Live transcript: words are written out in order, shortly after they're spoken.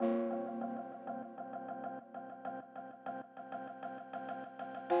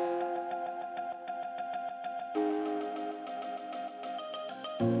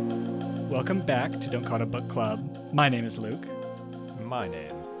Welcome back to Don't Call It a Book Club. My name is Luke. My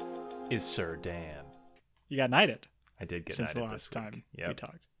name is Sir Dan. You got knighted. I did get since knighted the last this week. time Yep. we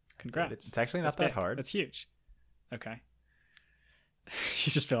talked. Congrats. It's actually not That's that big. hard. That's huge. Okay.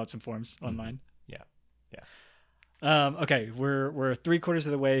 You just fill out some forms online. Yeah. Okay, we're 3/4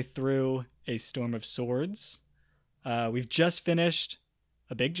 of the way through A Storm of Swords. We've just finished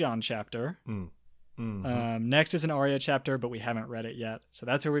a Big John chapter. Next is an Arya chapter, but we haven't read it yet. So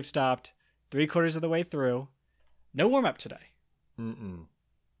that's where we've stopped. 3/4 of the way through. No warm up today.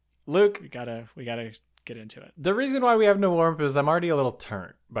 Luke, We gotta get into it. the reason why we have no warm-up is I'm already a little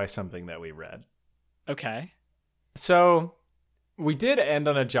turned by something that we read. Okay. So we did end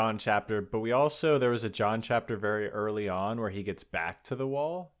on a John chapter, but there was a John chapter very early on where he gets back to the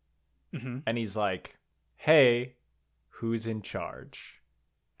wall and he's like, hey, who's in charge?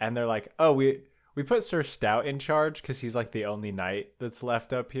 And they're like, oh, we put Sir Stout in charge because he's like the only knight that's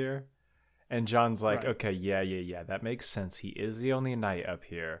left up here. And John's like, Right. okay, yeah, that makes sense. He is the only knight up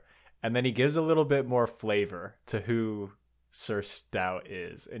here. And then he gives a little bit more flavor to who Sir Stout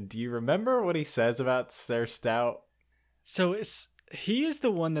is. And do you remember what he says about Sir Stout? So he is the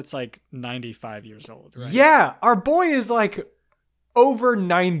one that's like 95 years old, right? Yeah, our boy is like over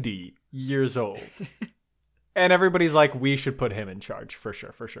 90 years old. And everybody's like, we should put him in charge for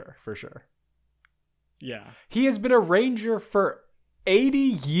sure. Yeah. He has been a ranger for 80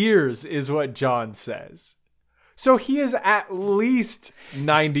 years is what John says. So he is at least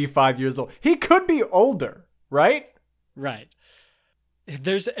 95 years old. He could be older, right? Right.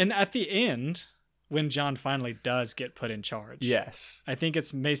 And at the end, when John finally does get put in charge. Yes. I think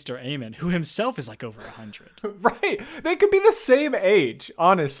it's Maester Aemon, who himself is like over 100. Right. They could be the same age,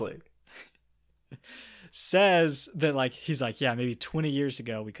 honestly. Says that like, he's like, yeah, maybe 20 years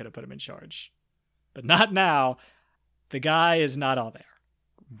ago we could have put him in charge. But not now. The guy is not all there.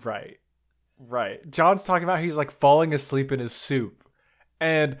 Right. John's talking about he's like falling asleep in his soup.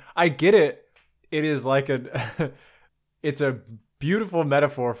 And I get it. It is like it's a beautiful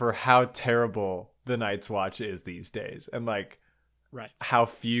metaphor for how terrible the Night's Watch is these days. And like Right. how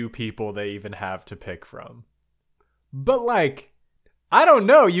few people they even have to pick from. But like, I don't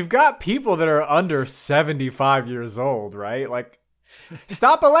know. You've got people that are under 75 years old, right? Like,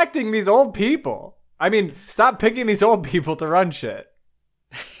 stop electing these old people. I mean, stop picking these old people to run shit.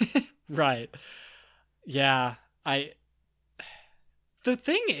 Right. Yeah. The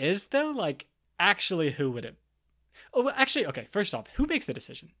thing is, though, like, actually, who would it? Oh, well, actually, okay. First off, who makes the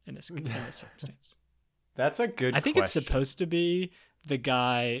decision in this circumstance? That's a good I think question. it's supposed to be the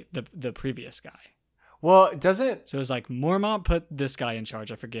guy, the previous guy. Well, doesn't So it was like Mormont put this guy in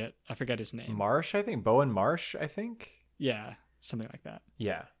charge. I forget his name. Marsh, I think? Bowen Marsh, I think? Yeah, something like that.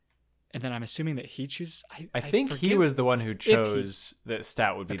 Yeah. And then I'm assuming that he chooses. I think he forget- was the one who chose that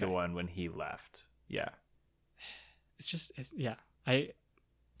Stout would be the Okay. one when he left. Yeah. Yeah. I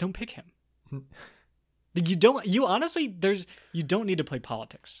don't pick him. You don't need to play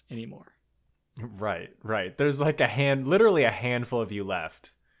politics anymore. Right. There's like literally a handful of you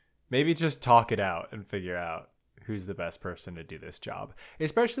left. Maybe just talk it out and figure out who's the best person to do this job.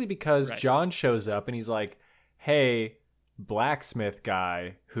 Especially because Right. John shows up and he's like, hey, blacksmith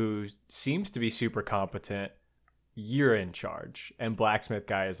guy who seems to be super competent, you're in charge. And blacksmith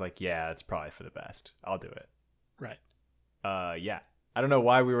guy is like, yeah, it's probably for the best. I'll do it. Right. Yeah. I don't know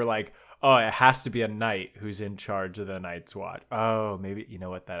why we were like, oh, it has to be a knight who's in charge of the Night's Watch. Oh, maybe, you know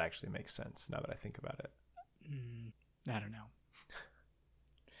what? That actually makes sense now that I think about it. I don't know.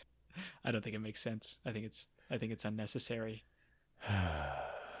 I don't think it makes sense. I think it's unnecessary.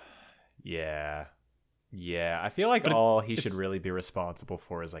 Yeah. I feel like But all he should it's- really be responsible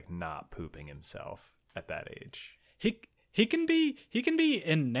for is like not pooping himself at that age. He can be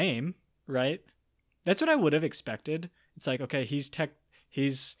in name, right? That's what I would have expected. It's like, okay, he's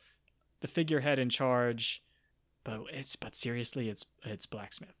the figurehead in charge, but seriously, it's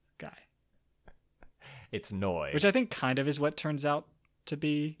blacksmith guy, It's Noi. which I think kind of is what turns out to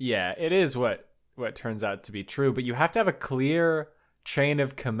be. Yeah, it is what turns out to be true, but you have to have a clear chain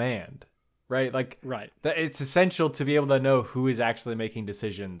of command, right? Like Right. that it's essential to be able to know who is actually making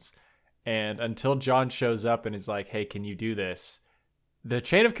decisions. And until John shows up and is like, "Hey, can you do this?" The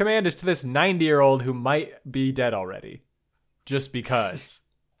chain of command is to this 90-year-old who might be dead already just because.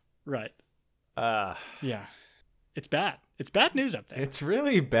 Right. uh Yeah. It's bad. It's bad news up there. It's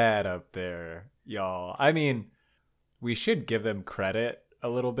really bad up there, y'all. I mean, we should give them credit a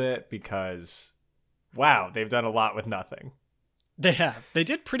little bit because, wow, they've done a lot with nothing. They have. They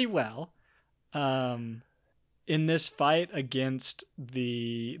did pretty well. In this fight against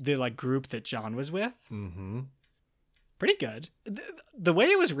the like group that John was with. Mm-hmm. pretty good. The way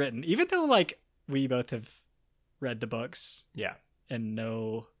it was written, even though like we both have read the books, yeah, and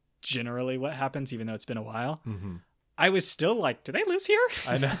know generally what happens, even though it's been a while, mm-hmm. I was still like, did they lose here?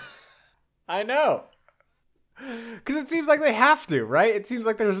 I know. I know. Because it seems like they have to, right? It seems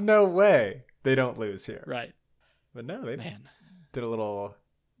like there's no way they don't lose here. Right. But no, they did a little,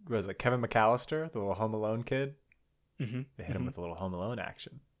 what was it, Kevin McAllister, the little Home Alone kid? Mm-hmm. They hit him with a little Home Alone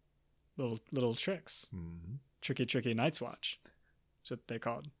action. Little tricks. Mm-hmm. Tricky Night's Watch. That's what they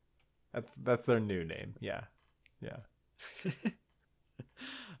called. That's their new name. Yeah. Yeah.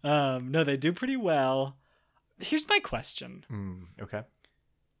 No, they do pretty well. Here's my question. Okay.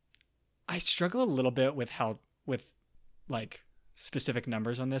 I struggle a little bit with like specific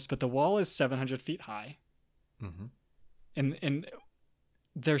numbers on this, but the wall is 700 feet high. Mm-hmm. And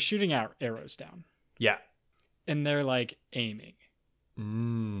they're shooting out arrows down. Yeah. And they're like aiming.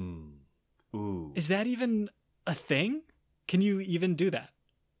 Ooh. Is that even a thing? Can you even do that?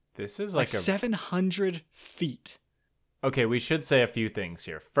 This is like 700 feet. Okay, we should say a few things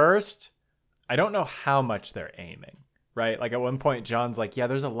here. First, I don't know how much they're aiming, right? Like at one point, John's like, yeah,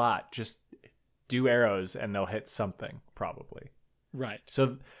 there's a lot. Just do arrows and they'll hit something, probably. Right.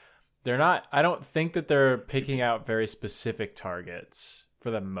 So they're not, I don't think that they're picking out very specific targets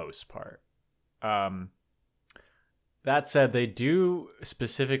for the most part. That said, they do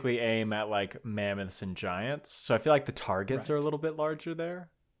specifically aim at like mammoths and giants. So I feel like the targets are a little bit larger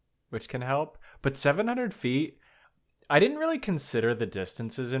there, which can help. But 700 feet, I didn't really consider the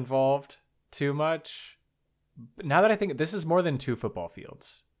distances involved too much. Now that I think, this is more than 2 football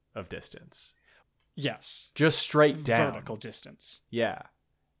fields of distance. Yes. Just straight down. Vertical distance. Yeah.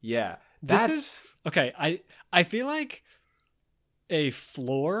 Yeah. Okay, I feel like a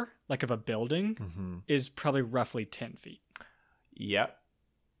floor, like of a building, is probably roughly 10 feet. Yep.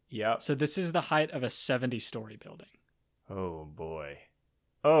 So this is the height of a 70-story building. Oh, boy.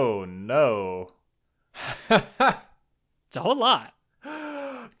 Oh, no. It's a whole lot.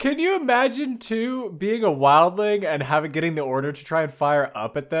 Can you imagine, too, being a wildling and getting the order to try and fire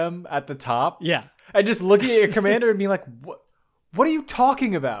up at them at the top? Yeah. And just looking at your commander and being like, what are you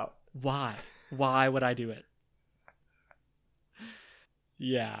talking about? Why? Why would I do it?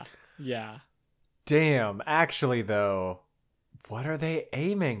 Yeah. Damn. Actually, though, what are they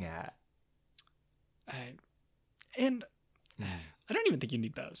aiming at? I don't even think you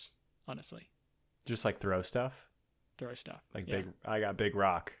need bows, honestly. Just like throw stuff? Like I got big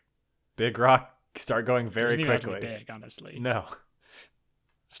rock. Big rock start going very quickly. Have to be big, honestly. No.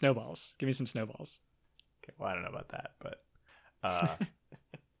 Snowballs. Give me some snowballs. Okay, well, I don't know about that, but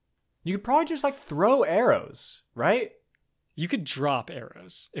you could probably just like throw arrows, right? You could drop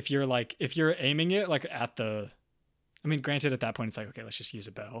arrows if you're aiming it like at the. I mean, granted, at that point it's like, okay, let's just use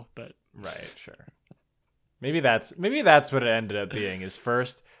a bow, but right, sure. Maybe that's what it ended up being. Is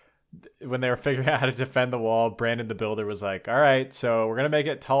first when they were figuring out how to defend the wall, Brandon the builder was like, all right, so we're gonna make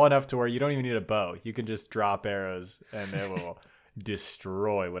it tall enough to where you don't even need a bow. You can just drop arrows and it will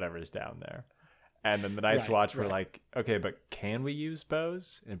destroy whatever's down there. And then the Night's Watch were like, okay, but can we use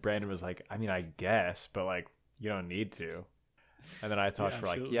bows? And Brandon was like, I mean, I guess, but like, you don't need to. And the Night's Watch were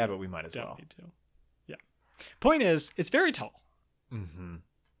like, yeah, but we might as well. Need to. Yeah. Point is, it's very tall. Mm-hmm.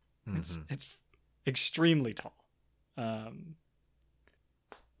 It's extremely tall.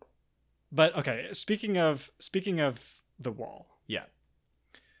 But okay, speaking of the wall. Yeah.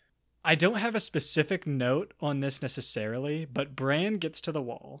 I don't have a specific note on this necessarily, but Bran gets to the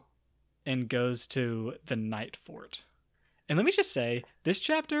wall and goes to the Night Fort. And let me just say, this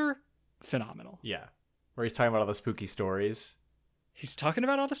chapter, phenomenal. Yeah. Where he's talking about all the spooky stories. He's talking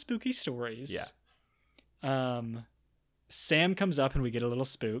about all the spooky stories. Yeah. Sam comes up and we get a little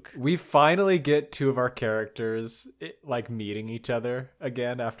spook. We finally get 2 of our characters like meeting each other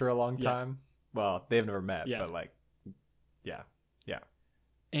again after a long time. Well, they've never met, but like, yeah.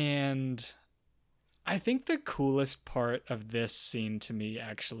 And I think the coolest part of this scene to me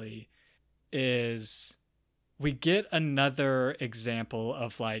actually is we get another example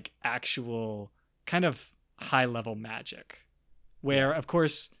of like actual kind of high level magic where of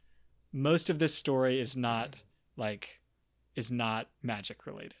course most of this story is not magic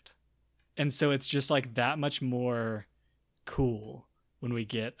related. And so it's just like that much more cool when we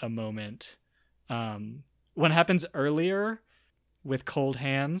get a moment. What happens earlier with Cold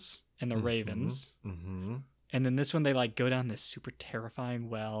Hands and the Ravens. Mm-hmm. And then this one, they like go down this super terrifying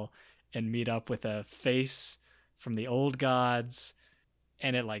well and meet up with a face from the old gods.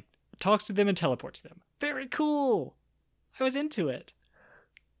 And it like talks to them and teleports them. Very cool. I was into it.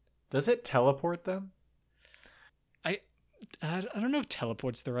 Does it teleport them? I don't know if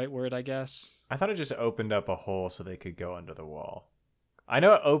teleport's the right word, I guess. I thought it just opened up a hole so they could go under the wall. I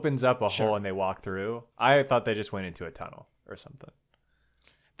know it opens up a hole and they walk through. I thought they just went into a tunnel or something.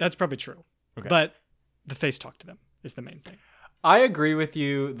 That's probably true. Okay. But the face talk to them is the main thing. I agree with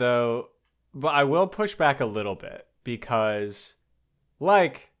you, though, but I will push back a little bit because,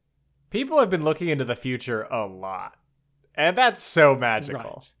 like, people have been looking into the future a lot. And that's so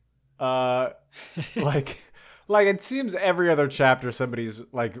magical. Right. Like it seems every other chapter somebody's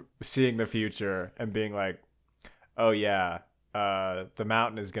like seeing the future and being like, oh yeah, the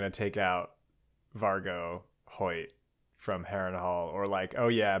mountain is gonna take out Vargo Hoyt from Harrenhal, or like, oh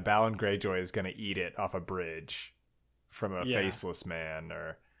yeah, Balin Greyjoy is gonna eat it off a bridge from a faceless man,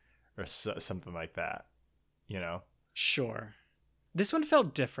 or something like that, you know? Sure. This one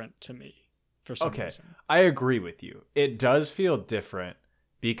felt different to me for some reason. I agree with you. It does feel different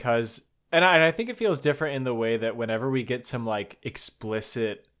because, and I think it feels different in the way that whenever we get some like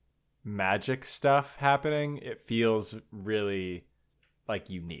explicit magic stuff happening, it feels really like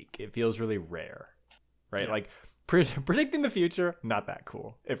unique. It feels really rare, right? Yeah. Like predicting the future, not that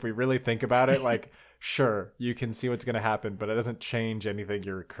cool. If we really think about it, like, sure, you can see what's going to happen, but it doesn't change anything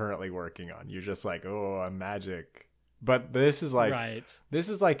you're currently working on. You're just like, oh, I'm magic. But this is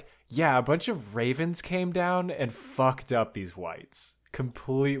like, yeah, a bunch of ravens came down and fucked up these whites.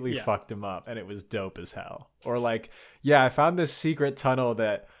 Completely fucked them up, and it was dope as hell. Or like, yeah, I found this secret tunnel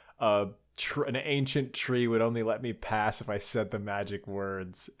that an ancient tree would only let me pass if I said the magic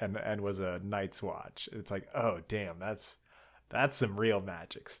words and was a Night's Watch. It's like, oh damn, that's some real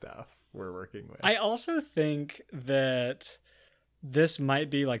magic stuff we're working with. I also think that this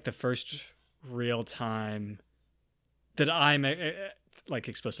might be like the first real time that I'm like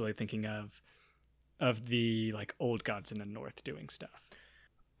explicitly thinking of the like old gods in the north doing stuff.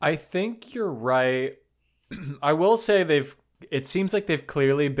 I think you're right. I will say it seems like they've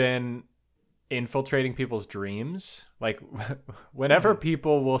clearly been infiltrating people's dreams. Like whenever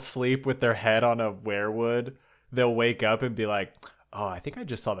people will sleep with their head on a weirwood, they'll wake up and be like, oh, I think I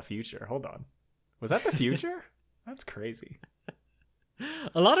just saw the future. Hold on. Was that the future? That's crazy.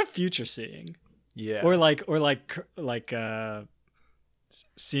 A lot of future seeing. Yeah. Or like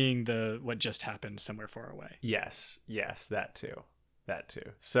seeing what just happened somewhere far away. Yes, that too.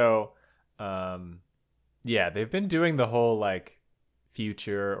 So, yeah, they've been doing the whole like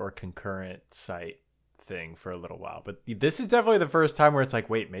future or concurrent sight thing for a little while, but this is definitely the first time where it's like,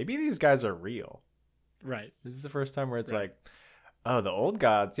 wait, maybe these guys are real. Right. This is the first time where it's like, oh, the old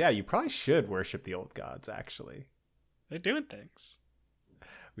gods. Yeah, you probably should worship the old gods. Actually, they're doing things.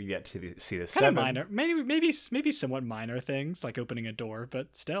 We get to see the kind seven. Of minor, maybe somewhat minor things like opening a door,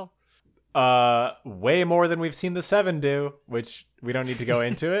 but still. Way more than we've seen the seven do, which we don't need to go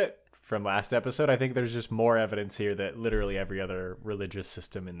into it from last episode. I think there's just more evidence here that literally every other religious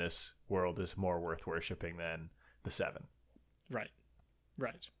system in this world is more worth worshiping than the seven. Right.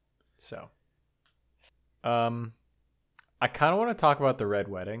 So, I kind of want to talk about the Red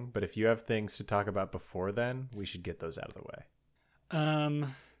Wedding, but if you have things to talk about before then, we should get those out of the way.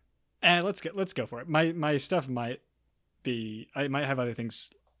 Let's go for it. My stuff might be, I might have other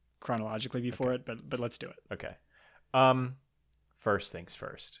things chronologically before it, but let's do it. Okay. First things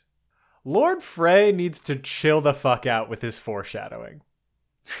first. Lord Frey needs to chill the fuck out with his foreshadowing.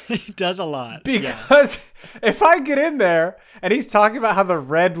 He does a lot. Because if I get in there and he's talking about how the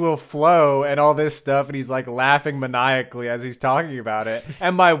red will flow and all this stuff, and he's like laughing maniacally as he's talking about it,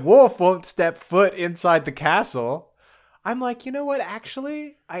 and my wolf won't step foot inside the castle, I'm like, you know what?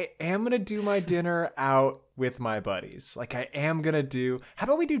 Actually, I am going to do my dinner out with my buddies. Like, I am going to do... How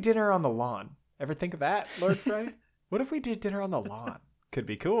about we do dinner on the lawn? Ever think of that, Lord Frey? What if we did dinner on the lawn? Could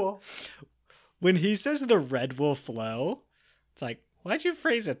be cool. When he says the red will flow, it's like, why'd you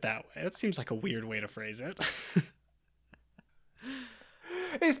phrase it that way? That seems like a weird way to phrase it.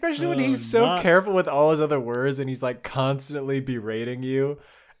 Especially when he's so careful with all his other words and he's like constantly berating you.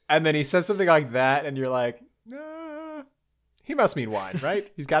 And then he says something like that and you're like... He must mean wine, right?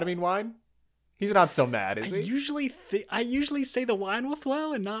 He's got to mean wine. He's not still mad, is he? I usually say the wine will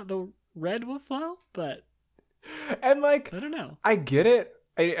flow and not the red will flow, but and like I don't know. I get it.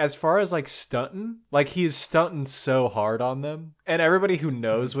 As far as like stunting, like he's stunting so hard on them, and everybody who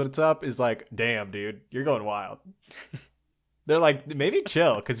knows what's up is like, "Damn, dude, you're going wild." They're like, maybe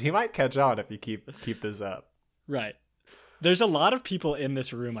chill because he might catch on if you keep this up. Right. There's a lot of people in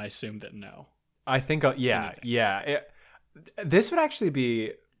this room, I assume, that know. I think, yeah. This would actually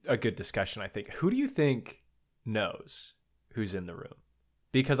be a good discussion, I think. Who do you think knows who's in the room?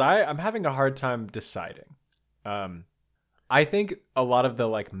 Because I'm having a hard time deciding. I think a lot of the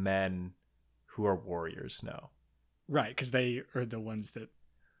like men who are warriors know. Right, because they are the ones that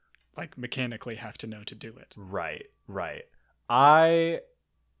like mechanically have to know to do it. Right.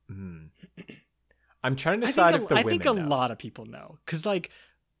 I'm trying to decide if the women I think a know. lot of people know, because like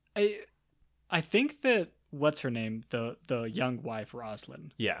I think that what's her name, the young wife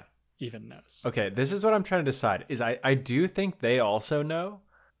Roslyn, Yeah, even knows. okay, this is what I'm trying to decide. Is I do think they also know.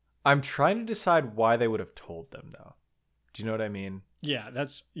 I'm trying to decide why they would have told them though. Do you know what I mean? Yeah,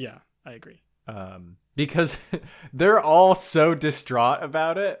 I agree. Because they're all so distraught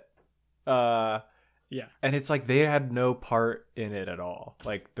about it. Yeah. And it's like they had no part in it at all.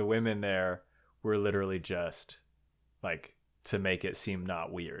 Like the women there were literally just like to make it seem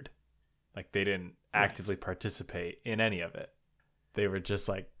not weird. Like they didn't actively participate in any of it. They were just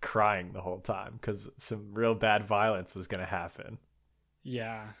like crying the whole time because some real bad violence was going to happen.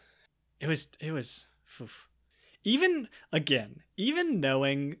 Yeah. It was oof. Even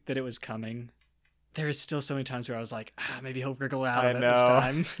knowing that it was coming, there is still so many times where I was like, maybe he'll wriggle out of it this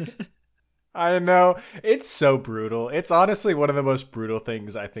time. I know. It's so brutal. It's honestly one of the most brutal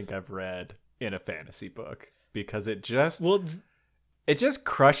things I think I've read in a fantasy book because it just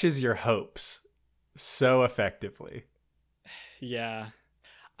crushes your hopes so effectively. Yeah.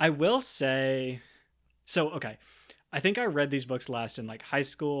 I will say, so, okay. I think I read these books last in like high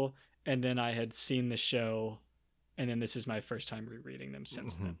school, and then I had seen the show, and then this is my first time rereading them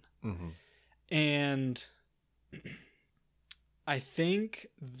since then. Mm-hmm. And I think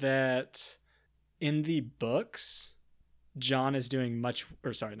that in the books, Rob is doing much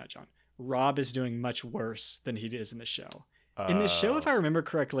worse than he is in the show. In the show, if I remember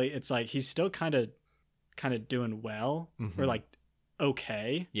correctly, it's like he's still kind of doing well, or like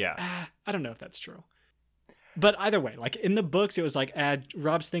okay. Yeah. I don't know if that's true. But either way, like in the books, it was like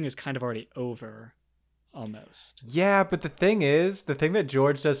Rob's thing is kind of already over almost. Yeah, but the thing that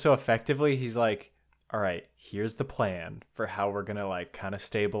George does so effectively, he's like, all right, here's the plan for how we're going to like kind of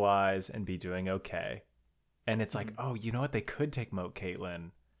stabilize and be doing okay. And it's like, oh, you know what? They could take Moat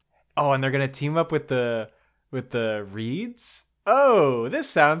Caitlin. Oh, and they're going to team up with the Reeds. Oh, this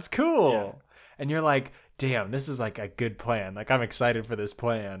sounds cool. Yeah. And you're like, damn, this is like a good plan. Like I'm excited for this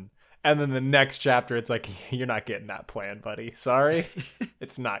plan. And then the next chapter, it's like, you're not getting that plan, buddy. Sorry.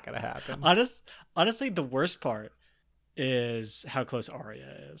 It's not going to happen. Honestly, the worst part is how close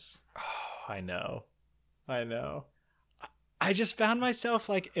Arya is. Oh, I know. I just found myself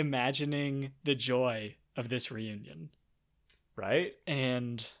like imagining the joy of this reunion. Right?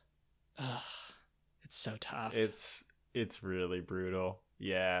 And it's so tough. It's really brutal.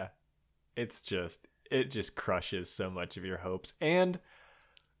 Yeah. It just crushes so much of your hopes. And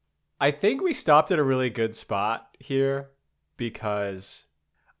I think we stopped at a really good spot here because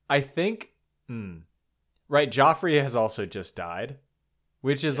I think, right, Joffrey has also just died,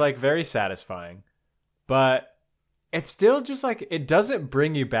 which is like very satisfying, but it's still just like, it doesn't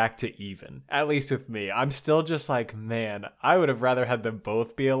bring you back to even, at least with me. I'm still just like, man, I would have rather had them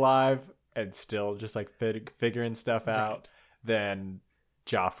both be alive and still just like figuring stuff out than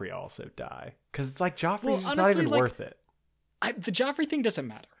Joffrey also die. Because it's like, Joffrey's just not even like, worth it. The Joffrey thing doesn't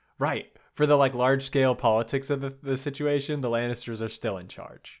matter. Right. For the like large scale politics of the situation, the Lannisters are still in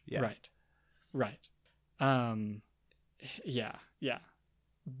charge. Yeah. Right. Yeah.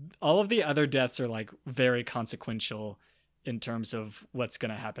 All of the other deaths are like very consequential in terms of what's going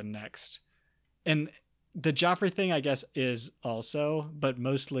to happen next. And the Joffrey thing, I guess, is also, but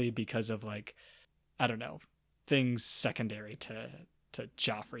mostly because of like, I don't know, things secondary to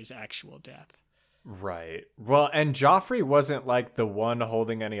Joffrey's actual death. Right. Well, and Joffrey wasn't like the one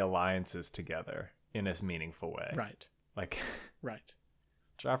holding any alliances together in a meaningful way. Right. Like, right.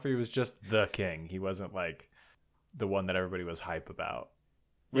 Joffrey was just the king. He wasn't like the one that everybody was hype about.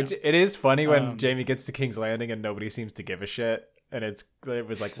 Which it is funny when Jaime gets to King's Landing and nobody seems to give a shit. And it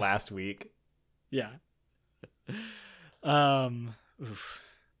was like last week. Yeah. Man,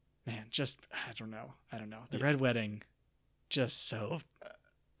 just, I don't know. The Red Wedding, just so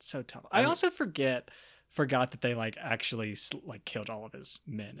tough. I also forgot that they like actually like killed all of his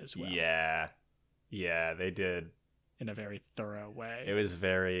men as well. Yeah, they did in a very thorough way. It was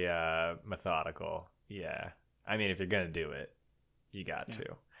very methodical. Yeah, I mean, if you're gonna do it, you got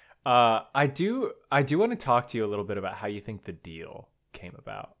to. I do want to talk to you a little bit about how you think the deal came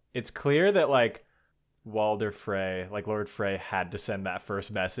about. It's clear that like Walder Frey, like Lord Frey, had to send that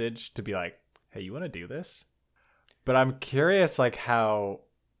first message to be like, "Hey, you want to do this?" But I'm curious, like how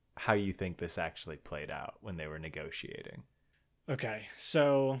you think this actually played out when they were negotiating. Okay,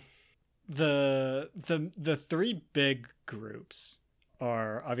 so the three big groups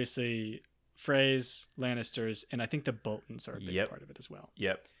are obviously Freys, Lannisters, and I think the Boltons are a big part of it as well.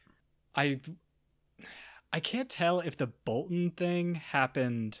 Yep. I can't tell if the Bolton thing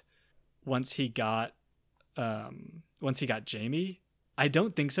happened once he got Jamie. I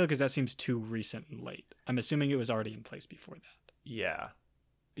don't think so, because that seems too recent and late. I'm assuming it was already in place before that. Yeah.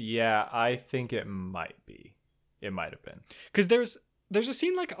 Yeah, I think it might be. It might have been. Because there's a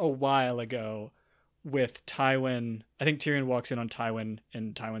scene like a while ago with Tywin. I think Tyrion walks in on Tywin,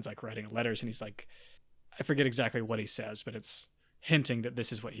 and Tywin's like writing letters, and he's like, I forget exactly what he says, but it's hinting that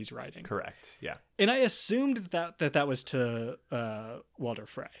this is what he's writing. Correct. Yeah. And I assumed that was to Walder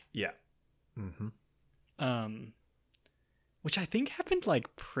Frey. Yeah. Mm-hmm. Which I think happened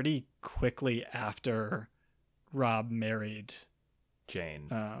like pretty quickly after Robb married Jane.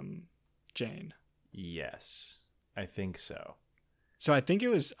 Jane. Yes, I think so. So I think it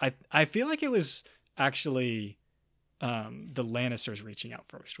was. I feel like it was actually the Lannisters reaching out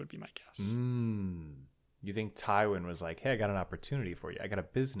first. Would be my guess. You think Tywin was like, "Hey, I got an opportunity for you. I got a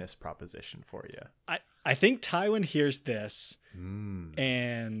business proposition for you." I think Tywin hears this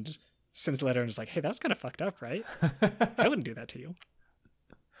and sends a letter and is like, "Hey, that's kind of fucked up, right? I wouldn't do that to you."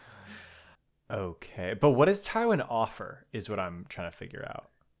 Okay, but what does Tywin offer is what I'm trying to figure out.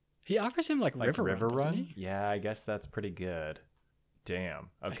 He offers him like River Run, doesn't he? Yeah, I guess that's pretty good.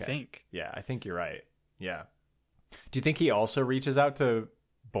 Damn. Okay. I think. Yeah, I think you're right. Yeah. Do you think he also reaches out to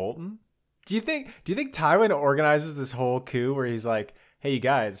Bolton? Do you think Tywin organizes this whole coup where he's like, "Hey, you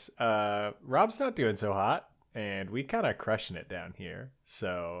guys, Robb's not doing so hot, and we kind of crushing it down here,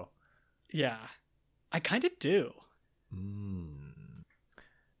 so..." Yeah, I kind of do.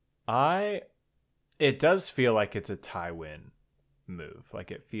 It does feel like it's a Tywin move.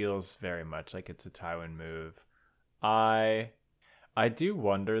 Like, it feels very much like it's a Tywin move. I do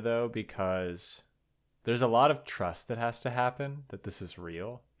wonder, though, because there's a lot of trust that has to happen that this is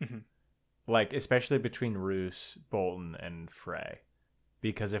real. Mm-hmm. Like, especially between Roose, Bolton, and Frey.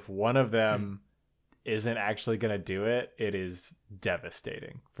 Because if one of them isn't actually going to do it, it is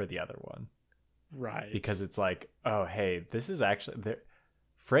devastating for the other one. Right. Because it's like, oh, hey, this is actually...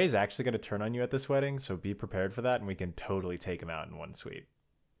 Frey's actually going to turn on you at this wedding, so be prepared for that, and we can totally take him out in one sweep.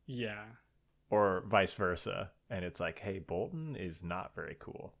 Yeah. Or vice versa. And it's like, hey, Bolton is not very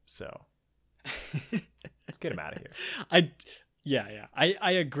cool, so let's get him out of here.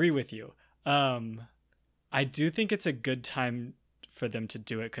 I agree with you. I do think it's a good time for them to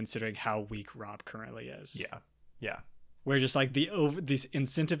do it, considering how weak Robb currently is. Yeah. Where just like this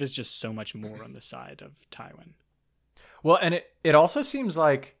incentive is just so much more on the side of Tywin. Well, and it also seems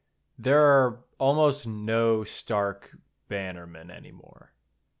like there are almost no Stark bannermen anymore.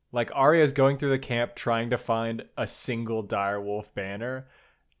 Like, Arya's going through the camp trying to find a single direwolf banner,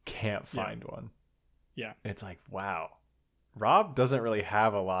 can't find one. Yeah. And it's like, wow. Robb doesn't really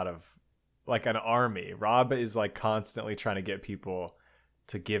have a lot of, like, an army. Robb is, like, constantly trying to get people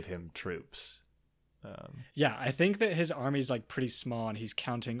to give him troops. Yeah, I think that his army's, like, pretty small, and he's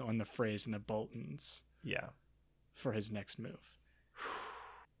counting on the Freys and the Boltons. Yeah. For his next move.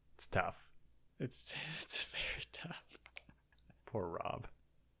 It's tough. It's very tough. Poor Robb.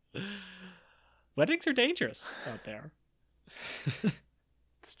 Weddings are dangerous out there.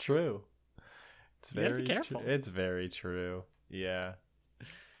 It's true. It's very careful. It's very true. Yeah.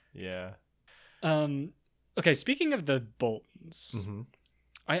 Okay, speaking of the Boltons,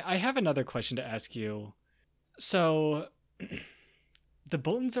 I have another question to ask you. So, the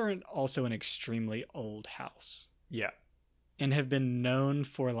Boltons are also an extremely old house. Yeah. And have been known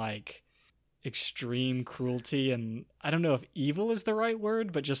for, like, extreme cruelty, and I don't know if evil is the right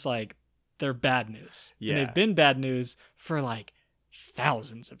word, but just, like, they're bad news. Yeah. And they've been bad news for, like,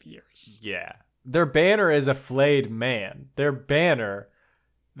 thousands of years. Yeah. Their banner is a flayed man. Their banner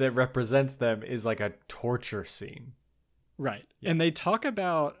that represents them is like a torture scene. Right. Yeah. And they talk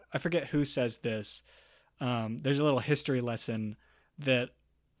about, I forget who says this, there's a little history lesson that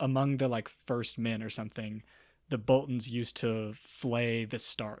among the, like, first men or something, the Boltons used to flay the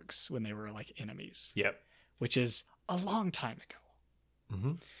Starks when they were, like, enemies. Yep. Which is a long time ago.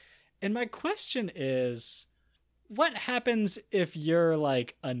 Mm-hmm. And my question is, what happens if you're,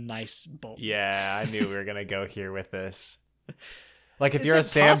 like, a nice Bolton? Yeah, I knew we were going to go here with this. Like, if is you're a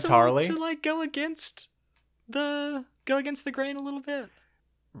Sam Tarly. to, like, go against the grain a little bit?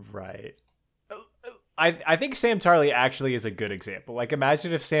 Right. I think Sam Tarly actually is a good example. Like,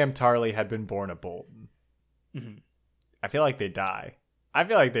 imagine if Sam Tarly had been born a Bolton. Mm-hmm. I feel like they die. I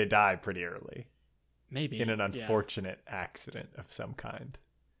feel like they die pretty early. Maybe. In an unfortunate accident of some kind.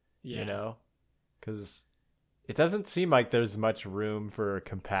 Yeah. You know? Because it doesn't seem like there's much room for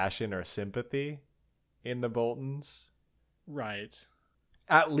compassion or sympathy in the Boltons. Right.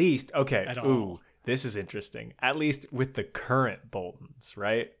 At least, okay. At all. Ooh, this is interesting. At least with the current Boltons,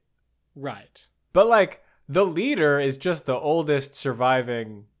 right? Right. But, like, the leader is just the oldest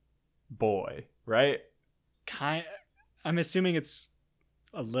surviving boy, right? I'm assuming it's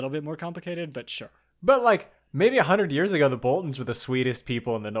a little bit more complicated, but sure. But like maybe 100 years ago, the Boltons were the sweetest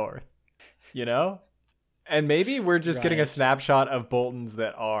people in the North, you know? And maybe we're just getting a snapshot of Boltons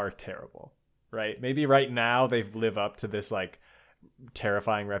that are terrible, right? Maybe right now they live up to this like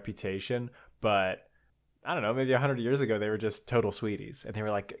terrifying reputation, but I don't know, maybe 100 years ago they were just total sweeties. And they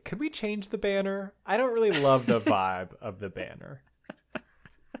were like, could we change the banner? I don't really love the vibe of the banner.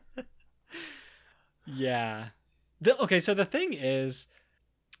 Yeah. Okay, so the thing is,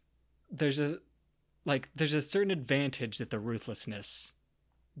 there's a certain advantage that the ruthlessness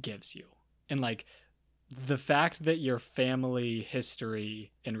gives you. And like the fact that your family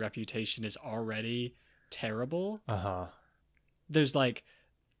history and reputation is already terrible. There's like,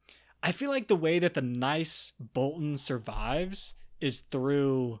 I feel like the way that the nice Bolton survives is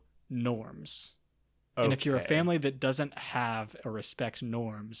through norms. Okay. And if you're a family that doesn't have or respect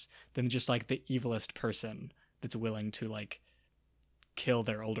norms, then just like the evilest person that's willing to like kill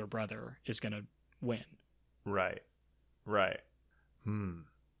their older brother is going to win. Right.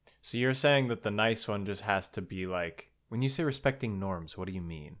 So you're saying that the nice one just has to be like, when you say respecting norms, what do you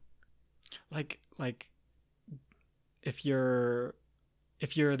mean? Like if you're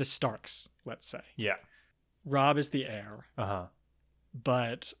the Starks, let's say. Yeah. Robb is the heir.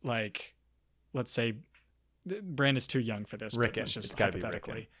 But like, let's say Bran is too young for this. Rickon. It's just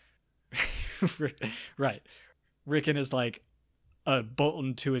hypothetically. Right. Rickon is like a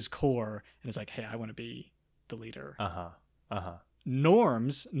Bolton to his core and is like, hey, I want to be the leader.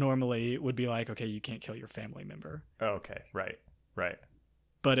 Norms normally would be like, okay, you can't kill your family member. Okay, right.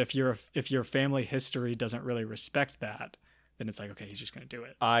 But if your family history doesn't really respect that, then it's like, okay, he's just going to do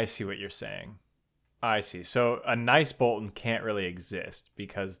it. I see what you're saying. I see. So a nice Bolton can't really exist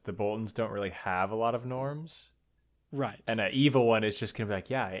because the Boltons don't really have a lot of norms. Right. And an evil one is just going to be like,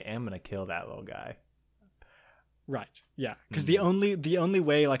 yeah, I am going to kill that little guy. Right. Yeah. Because the only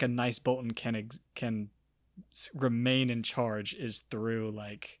way like a nice Bolton can remain in charge is through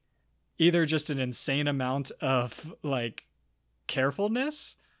like either just an insane amount of like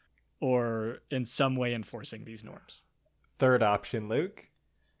carefulness or in some way enforcing these norms. Third option, Luke.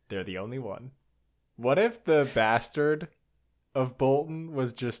 They're the only one. What if the bastard of Bolton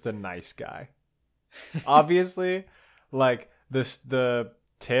was just a nice guy? Obviously, like the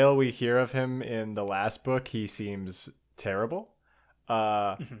tale we hear of him in the last book, he seems terrible.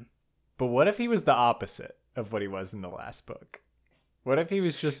 But what if he was the opposite of what he was in the last book? What if he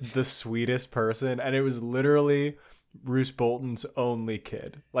was just the sweetest person and it was literally Roose Bolton's only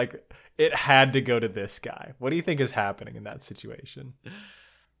kid? Like, it had to go to this guy. What do you think is happening in that situation?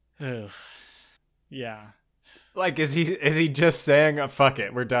 Yeah. Like, is he just saying, fuck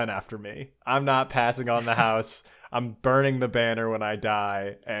it, we're done after me. I'm not passing on the house. I'm burning the banner when I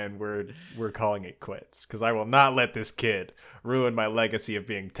die, and we're calling it quits. Because I will not let this kid ruin my legacy of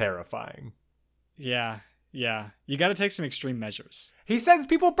being terrifying. Yeah. You got to take some extreme measures. He sends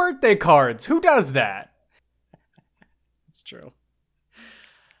people birthday cards. Who does that? It's true.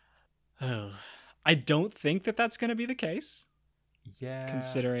 Oh, I don't think that that's going to be the case. Yeah.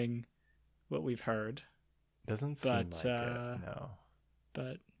 Considering what we've heard. Doesn't seem like it, no.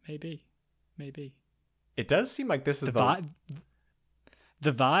 But maybe. It does seem like this is the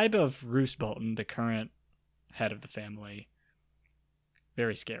vibe of Roose Bolton, the current head of the family.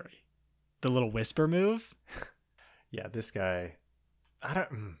 Very scary. The little whisper move. Yeah, this guy.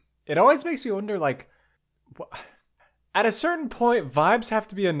 It always makes me wonder, like, at a certain point, vibes have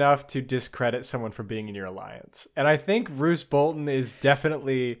to be enough to discredit someone from being in your alliance. And I think Roose Bolton is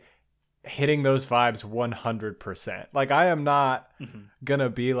definitely hitting those vibes 100%. Like, I am not gonna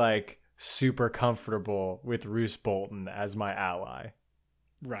be like super comfortable with Roose Bolton as my ally.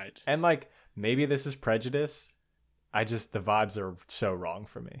 Right. And like, maybe this is prejudice. The vibes are so wrong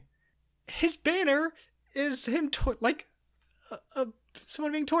for me. His banner is him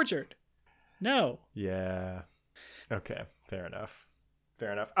someone being tortured. No. Yeah. Okay. Fair enough.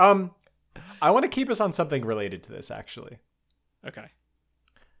 I want to keep us on something related to this, actually. Okay.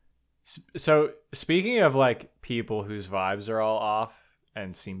 So, speaking of like people whose vibes are all off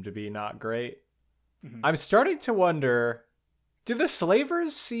and seem to be not great, I'm starting to wonder, do the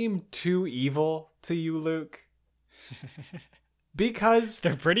slavers seem too evil to you, Luke? Because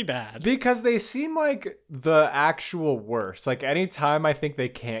they're pretty bad. Because they seem like the actual worst. Like, anytime I think they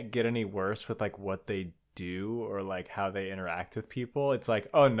can't get any worse with like what they do or like how they interact with people, it's like,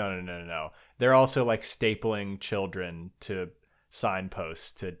 oh no. They're also like stapling children to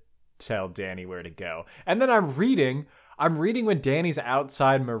signposts to tell Dany where to go. And then I'm reading when Dany's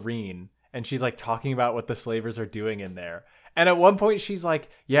outside Meereen and she's like talking about what the slavers are doing in there. And at one point she's like,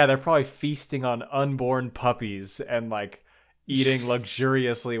 yeah, they're probably feasting on unborn puppies and like eating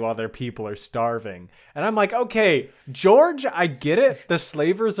luxuriously while their people are starving. And I'm like, okay, George, I get it. The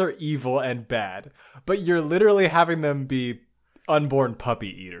slavers are evil and bad, but you're literally having them be unborn puppy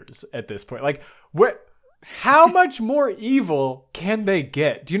eaters at this point. Like, how much more evil can they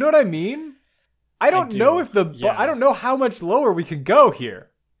get? Do you know what I mean? I don't know I don't know how much lower we can go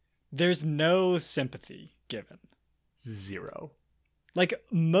here. There's no sympathy given. Zero. Like,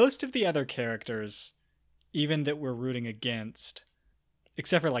 most of the other characters, even that we're rooting against,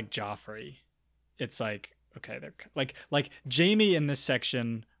 except for like Joffrey, it's like, okay, they're like Jaime in this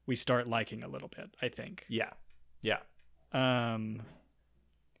section, we start liking a little bit, I think. Yeah.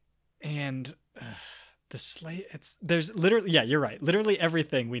 And there's literally, yeah, you're right. Literally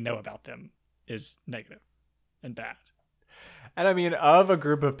everything we know about them is negative and bad. And I mean, of a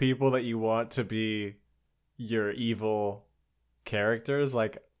group of people that you want to be your evil characters,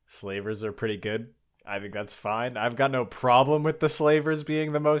 like slavers are pretty good. I think that's fine. I've got no problem with the slavers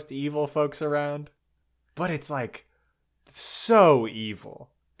being the most evil folks around. But it's like so evil.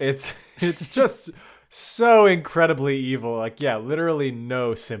 It's just so incredibly evil. Like, yeah, literally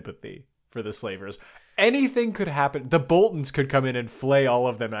no sympathy for the slavers. Anything could happen. The Boltons could come in and flay all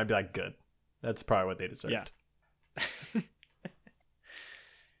of them, and I'd be like, good. That's probably what they deserved.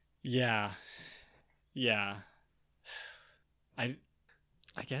 Yeah. Yeah. I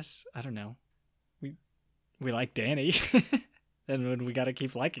guess, I don't know. We like Dany. And we got to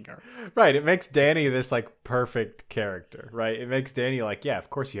keep liking her. Right. It makes Dany this like perfect character, right? It makes Dany like, yeah, of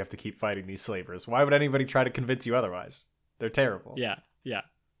course you have to keep fighting these slavers. Why would anybody try to convince you otherwise? They're terrible. Yeah.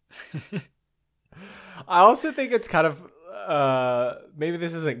 I also think it's kind of maybe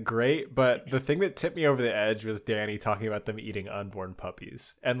this isn't great, but the thing that tipped me over the edge was Dany talking about them eating unborn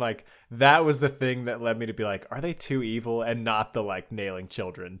puppies. And like that was the thing that led me to be like, are they too evil? And not the like nailing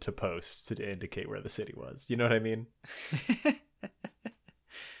children to posts to indicate where the city was. You know what I mean?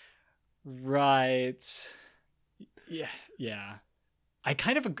 Right. Yeah. I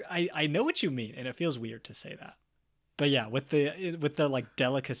kind of I know what you mean, and it feels weird to say that. But yeah, with the like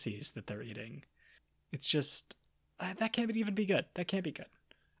delicacies that they're eating, it's just that can't even be good. That can't be good.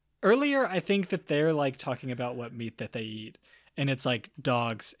 Earlier, I think that they're like talking about what meat that they eat, and it's like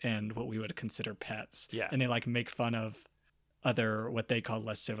dogs and what we would consider pets. Yeah. And they like make fun of other what they call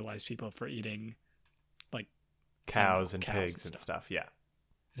less civilized people for eating like cows and pigs and stuff. Yeah.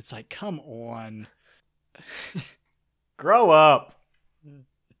 It's like, come on. Grow up.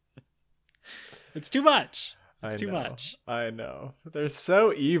 It's too much. It's too much. I know. They're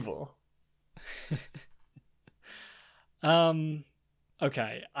so evil.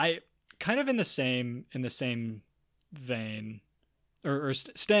 Okay. I kind of in the same vein or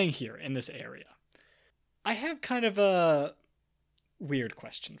staying here in this area. I have kind of a weird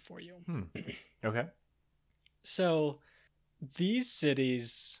question for you. Okay. So these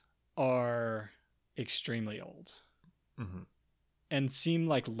cities are extremely old and seem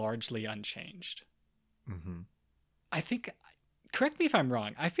like largely unchanged. I think, correct me if I'm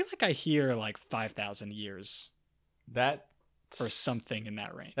wrong, I feel like I hear like 5,000 years. That or something in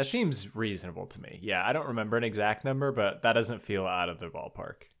that range. That seems reasonable to me. Yeah, I don't remember an exact number, but that doesn't feel out of the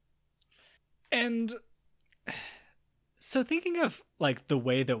ballpark. And so thinking of like the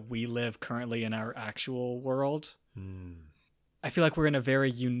way that we live currently in our actual world, I feel like we're in a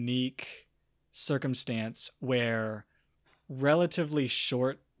very unique circumstance where relatively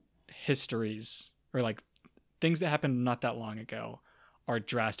short histories or like things that happened not that long ago are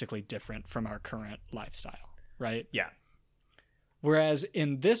drastically different from our current lifestyle, right? Yeah. Whereas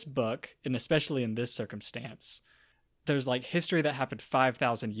in this book, and especially in this circumstance, there's like history that happened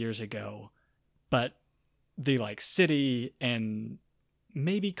 5,000 years ago, but the like city and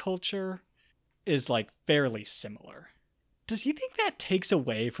maybe culture is like fairly similar. Does he think that takes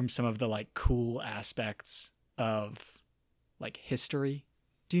away from some of the like cool aspects of like history?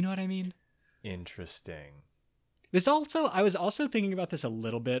 Do you know what I mean? Interesting. I was also thinking about this a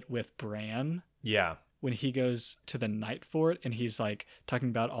little bit with Bran. Yeah. When he goes to the Night Fort and he's like talking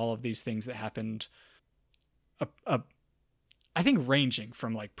about all of these things that happened, I think ranging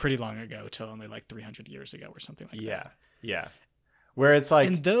from like pretty long ago till only like 300 years ago or something like that. Yeah. Where it's like,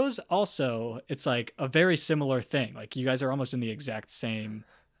 and those also, it's like a very similar thing. Like you guys are almost in the exact same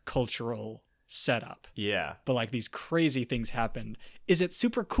cultural setup. Yeah. But like these crazy things happened. Is it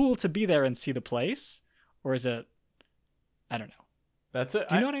super cool to be there and see the place? Or is it, I don't know. That's it.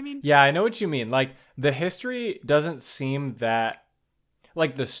 Do you know what I mean? Yeah, I know what you mean. Like the history doesn't seem that,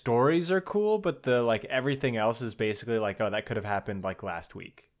 like the stories are cool, but the like everything else is basically like, oh, that could have happened like last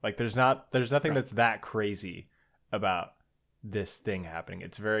week Like there's nothing that's that crazy about this thing happening.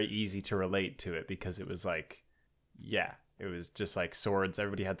 It's very easy to relate to it because it was like, yeah, it was just like swords.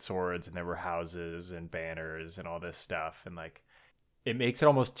 Everybody had swords and there were houses and banners and all this stuff. And like, it makes it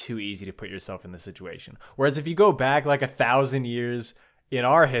almost too easy to put yourself in the situation. Whereas if you go back like 1,000 years in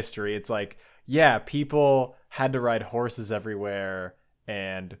our history, it's like, yeah, people had to ride horses everywhere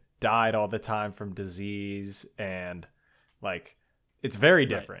and died all the time from disease. And like, it's very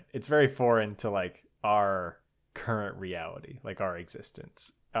different. Right. It's very foreign to like our current reality, like our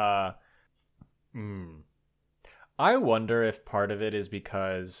existence. I wonder if part of it is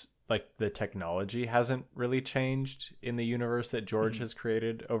because like the technology hasn't really changed in the universe that George has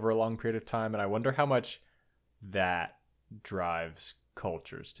created over a long period of time, and I wonder how much that drives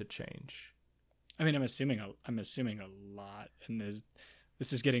cultures to change. I mean, I'm assuming a lot, and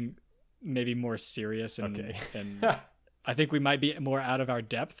this is getting maybe more serious, and I think we might be more out of our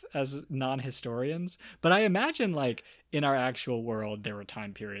depth as non-historians. But I imagine, like in our actual world, there were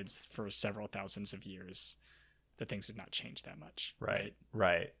time periods for several thousands of years that things did not change that much. Right.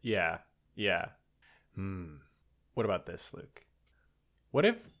 Yeah. What about this, Luke? What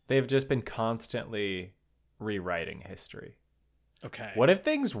if they've just been constantly rewriting history? Okay. What if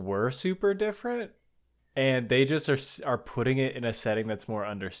things were super different and they just are putting it in a setting that's more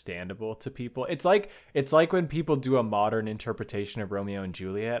understandable to people? It's like when people do a modern interpretation of Romeo and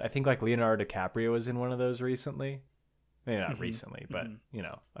Juliet. I think like Leonardo DiCaprio was in one of those recently. Maybe not recently, but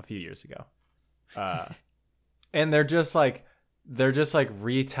a few years ago. And they're just like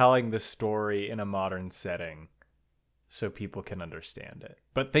retelling the story in a modern setting so people can understand it.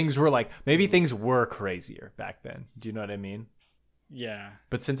 But maybe things were crazier back then. Do you know what I mean? Yeah.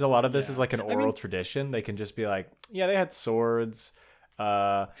 But since a lot of this is like an oral tradition, they can just be like, yeah, they had swords.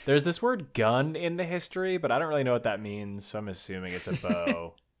 There's this word gun in the history, but I don't really know what that means. So I'm assuming it's a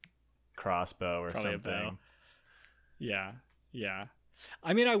bow, crossbow or probably something. Yeah.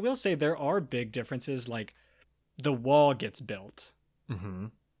 I mean, I will say there are big differences. Like the wall gets built. Mm-hmm.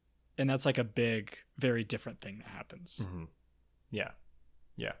 And that's like a big, very different thing that happens. Mm-hmm. Yeah.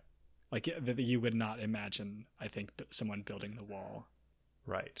 Like that you would not imagine, I think, someone building the wall.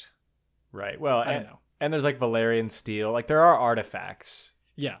 Right. Well, I don't know. And there's like Valerian steel. Like there are artifacts.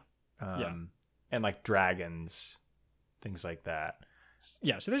 Yeah. And like dragons, things like that.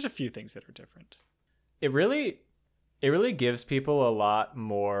 Yeah. So there's a few things that are different. It really gives people a lot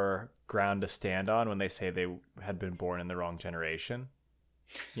more ground to stand on when they say they had been born in the wrong generation.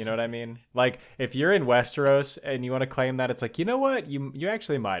 You know what I mean? Like if you're in Westeros and you want to claim that, it's like, you know what? You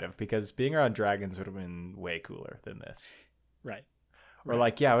actually might have, because being around dragons would have been way cooler than this. Right. Or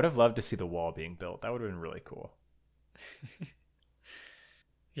like, yeah, I would have loved to see the wall being built. That would have been really cool.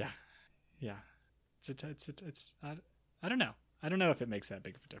 Yeah. It's I don't know. I don't know if it makes that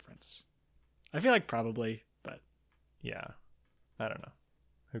big of a difference. I feel like probably, but yeah, I don't know.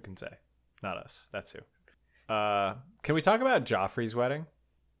 Who can say? Not us. That's who. Can we talk about Joffrey's wedding?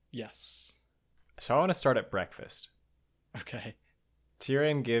 Yes. So I want to start at breakfast. Okay.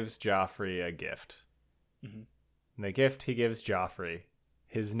 Tyrion gives Joffrey a gift. Mm-hmm. And the gift he gives Joffrey,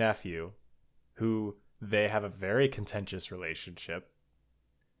 his nephew, who they have a very contentious relationship,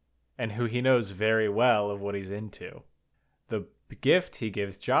 and who he knows very well of what he's into. The gift he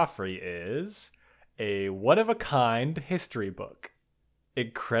gives Joffrey is a one-of-a-kind history book.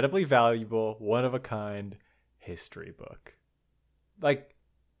 Incredibly valuable, one-of-a-kind history book. Like,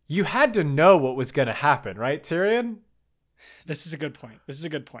 you had to know what was going to happen, right, Tyrion? This is a good point.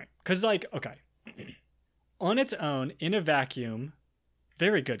 Because, like, okay. On its own, in a vacuum,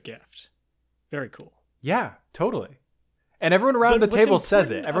 very good gift. Very cool. Yeah, totally. And everyone around the table says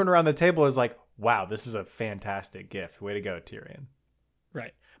it. Everyone around the table is like, wow, this is a fantastic gift. Way to go, Tyrion.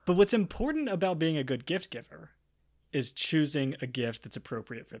 Right. But what's important about being a good gift giver is choosing a gift that's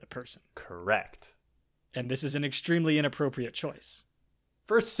appropriate for the person. Correct. And this is an extremely inappropriate choice.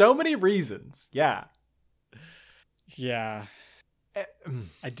 For so many reasons. Yeah. Yeah.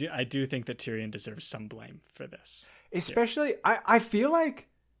 I do think that Tyrion deserves some blame for this. Especially, I feel like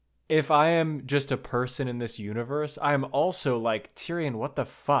if I am just a person in this universe, I'm also like, Tyrion, what the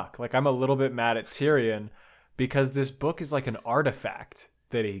fuck? Like, I'm a little bit mad at Tyrion because this book is like an artifact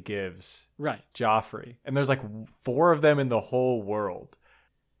that he gives Joffrey. And there's like 4 of them in the whole world.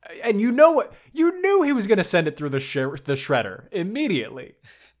 And you know what? You knew he was going to send it through the shredder immediately.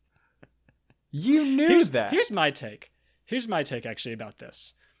 You knew that. Here's my take. Here's my take actually about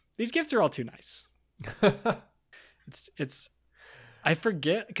this. These gifts are all too nice. It's I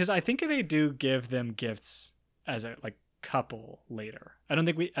forget, because I think they do give them gifts as a like couple later.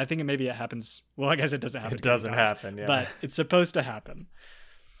 I think maybe it happens. Well, I guess it doesn't happen. It doesn't happen, yeah. But it's supposed to happen.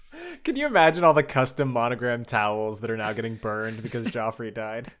 Can you imagine all the custom monogram towels that are now getting burned because Joffrey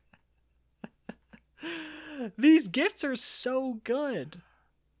died? These gifts are so good.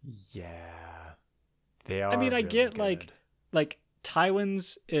 Yeah. They are. I mean, I really get good. like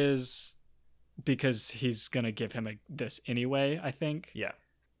Tywin's is because he's going to give him this anyway, I think. Yeah.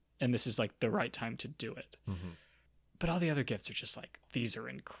 And this is like the right time to do it. Mm-hmm. But all the other gifts are just like, these are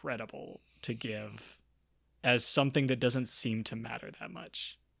incredible to give as something that doesn't seem to matter that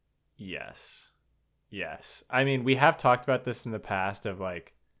much. Yes. I mean, we have talked about this in the past of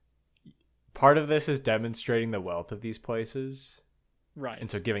like, part of this is demonstrating the wealth of these places. Right.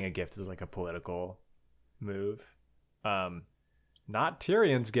 And so giving a gift is like a political move. Not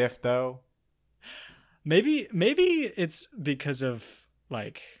Tyrion's gift though. Maybe it's because of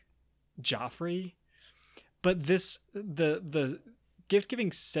like Joffrey, but the gift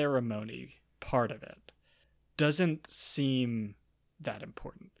giving ceremony part of it doesn't seem that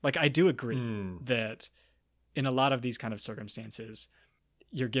important. Like, I do agree that in a lot of these kind of circumstances,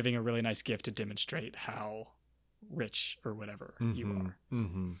 you're giving a really nice gift to demonstrate how rich or whatever you are.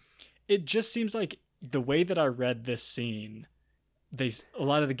 Mm-hmm. It just seems like the way that I read this scene, a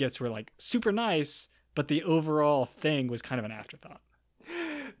lot of the gifts were like super nice, but the overall thing was kind of an afterthought.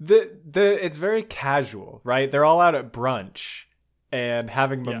 It's very casual, right? They're all out at brunch and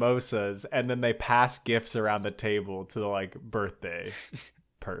having mimosas, and then they pass gifts around the table to the like birthday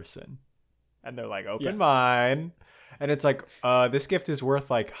person, and they're like, "Open mine," and it's like, this gift is worth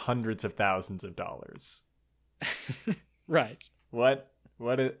like hundreds of thousands of dollars. Right. What?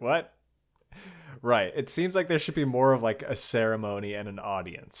 Right. It seems like there should be more of like a ceremony and an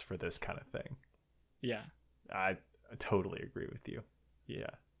audience for this kind of thing. Yeah. I totally agree with you.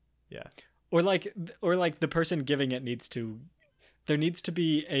 Yeah. Or like the person giving it there needs to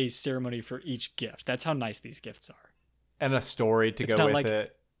be a ceremony for each gift. That's how nice these gifts are. And a story to go with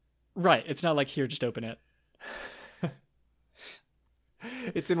it. Right. It's not like, here, just open it.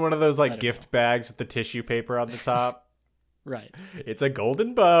 It's in one of those like gift bags with the tissue paper on the top. Right. It's a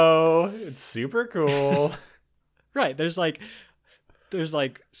golden bow. It's super cool. Right. There's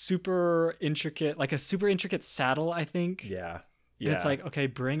super intricate, like a super intricate saddle, I think. Yeah. And it's like, okay,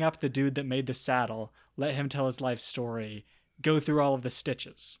 bring up the dude that made the saddle. Let him tell his life story. Go through all of the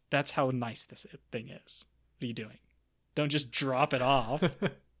stitches. That's how nice this thing is. What are you doing? Don't just drop it off.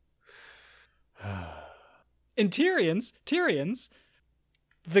 In Tyrion's,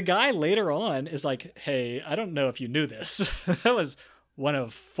 the guy later on is like, hey, I don't know if you knew this. That was one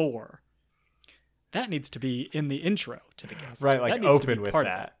of 4. That needs to be in the intro to the gift. Right, like open with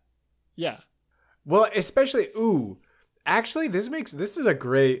that. Yeah. Well, especially, actually, this is a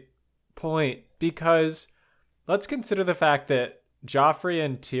great point, because let's consider the fact that Joffrey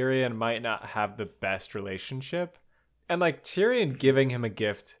and Tyrion might not have the best relationship. And like Tyrion giving him a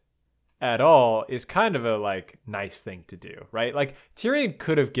gift at all is kind of a like nice thing to do, right? Like Tyrion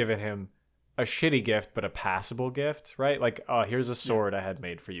could have given him a shitty gift, but a passable gift, right? Like, oh, here's a sword I had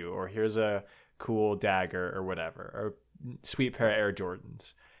made for you, or here's a cool dagger or whatever, or sweet pair of Air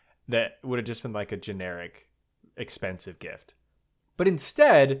Jordans. That would have just been like a generic expensive gift. But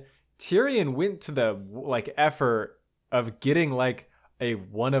instead, Tyrion went to the like effort of getting like a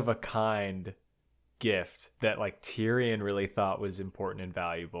one of a kind gift that like Tyrion really thought was important and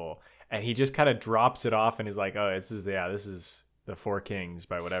valuable, and he just kind of drops it off and is like, oh, this is the Four Kings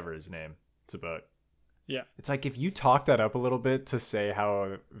by whatever his name it's about. Yeah. It's like, if you talk that up a little bit to say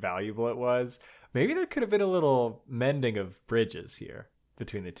how valuable it was, maybe there could have been a little mending of bridges here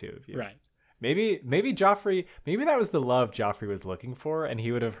between the two of you. Right. Maybe Joffrey, maybe that was the love Joffrey was looking for, and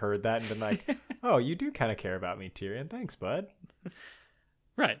he would have heard that and been like, oh, you do kind of care about me, Tyrion. Thanks, bud.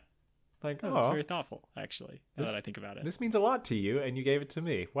 Right. Like, that's very thoughtful, actually, now that I think about it. This means a lot to you, and you gave it to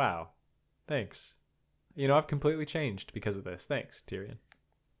me. Wow. Thanks. I've completely changed because of this. Thanks, Tyrion.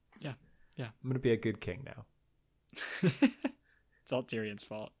 Yeah. I'm going to be a good king now. It's all Tyrion's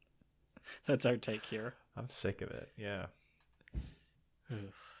fault. That's our take here. I'm sick of it. Yeah.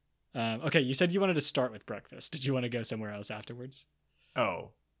 Okay, you said you wanted to start with breakfast. Did you want to go somewhere else afterwards? Oh,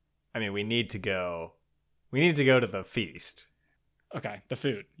 I mean, we need to go to the feast. Okay, the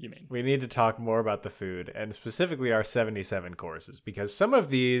food, you mean. We need to talk more about the food, and specifically our 77 courses, because some of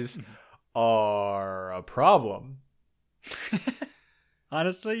these are a problem.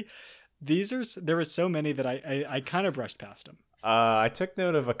 Honestly, there were so many that I kind of brushed past them. I took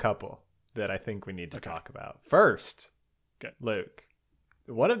note of a couple that I think we need to talk about. First, good. Luke,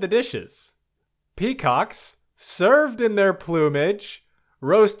 one of the dishes, peacocks served in their plumage,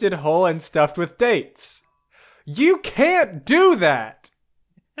 roasted whole and stuffed with dates. You can't do that.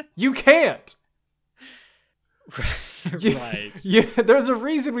 You can't. Right. Yeah, there's a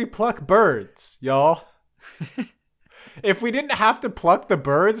reason we pluck birds, y'all. If we didn't have to pluck the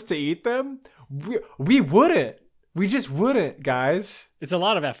birds to eat them, we wouldn't. We just wouldn't, guys. It's a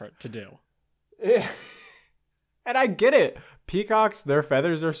lot of effort to do. Yeah. And I get it. Peacocks, their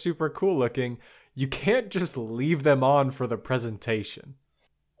feathers are super cool looking. You can't just leave them on for the presentation.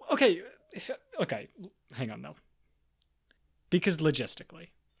 Okay, hang on though. Because logistically,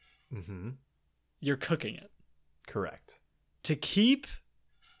 you're cooking it. Correct. To keep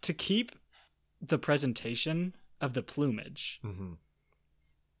the presentation of the plumage,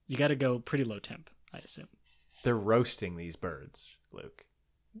 you got to go pretty low temp, I assume. They're roasting these birds, Luke.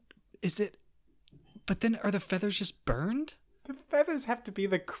 Is it? But then are the feathers just burned? The feathers have to be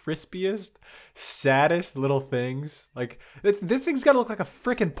the crispiest, saddest little things. Like, this thing's got to look like a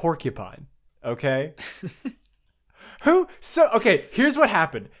freaking porcupine, okay? Okay, here's what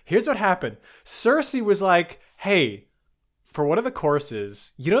happened. Cersei was like, hey, for one of the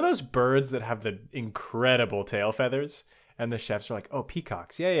courses, you know those birds that have the incredible tail feathers? And the chefs are like, oh,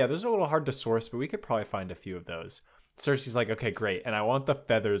 peacocks. Yeah, those are a little hard to source, but we could probably find a few of those. Cersei's like, okay, great. And I want the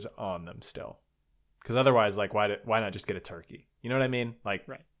feathers on them still. Because otherwise, like, why not just get a turkey? You know what I mean? Like,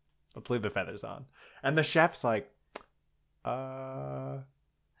 right. Let's leave the feathers on. And the chef's like, you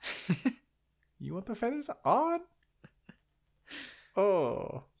want the feathers on?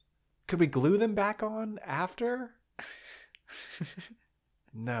 Oh. Could we glue them back on after?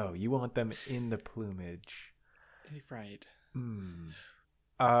 No, you want them in the plumage. Right.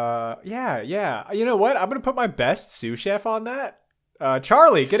 Yeah. You know what? I'm going to put my best sous chef on that.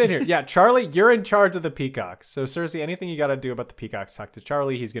 Charlie, get in here. Yeah, Charlie, you're in charge of the peacocks. So, Cersei, anything you got to do about the peacocks, talk to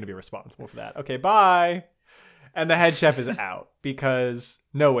Charlie. He's going to be responsible for that. Okay, bye. And the head chef is out because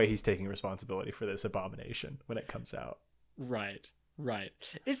no way he's taking responsibility for this abomination when it comes out. Right.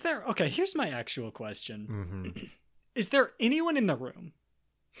 Is there... Okay, here's my actual question. Is there anyone in the room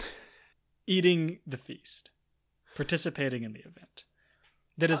eating the feast, participating in the event,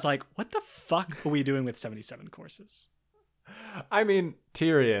 that is like, what the fuck are we doing with 77 courses? I mean,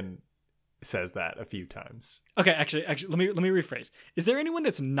 Tyrion says that a few times. Okay, actually, let me rephrase. Is there anyone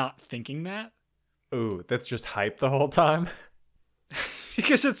that's not thinking that? Ooh, that's just hype the whole time?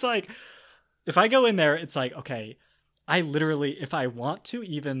 Because it's like, if I go in there, it's like, okay, I literally, if I want to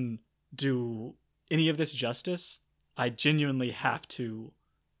even do any of this justice, I genuinely have to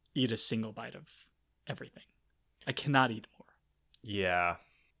eat a single bite of everything. I cannot eat more. Yeah.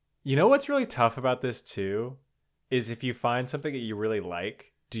 You know what's really tough about this too? Is if you find something that you really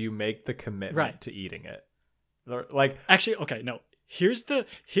like, do you make the commitment to eating it? Like, actually, okay, no. Here's the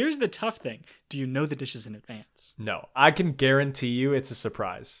tough thing. Do you know the dishes in advance? No, I can guarantee you it's a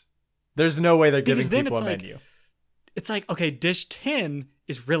surprise. There's no way they're giving people a menu. It's like, okay, dish 10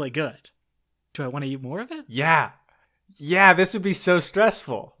 is really good. Do I want to eat more of it? Yeah, this would be so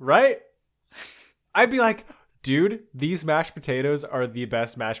stressful, right? I'd be like, dude, these mashed potatoes are the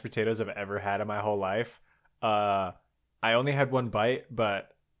best mashed potatoes I've ever had in my whole life. I only had one bite, but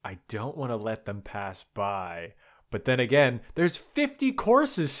I don't want to let them pass by. But then again, there's 50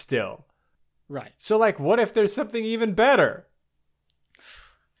 courses still. Right. So, like, what if there's something even better?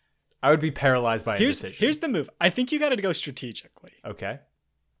 I would be paralyzed by indecision. Here's the move. I think you got to go strategically. Okay.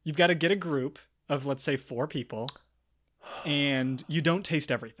 You've got to get a group of, let's say, 4 people, and you don't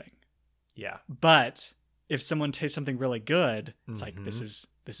taste everything. Yeah. But if someone tastes something really good, it's like, this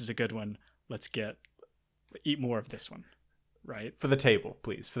is a good one. Let's eat more of this one. Right? For the table,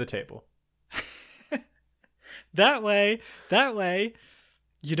 please. For the table. That way,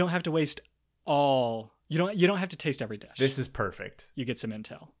 you don't have to waste all. You don't have to taste every dish. This is perfect. You get some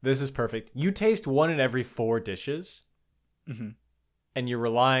intel. This is perfect. You taste one in every 4 dishes, and you're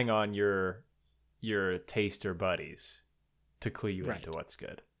relying on your taster buddies to clue you into what's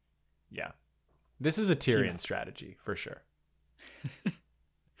good. Yeah, this is a Tyrion strategy for sure.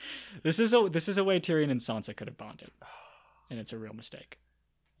 This is a way Tyrion and Sansa could have bonded, and it's a real mistake.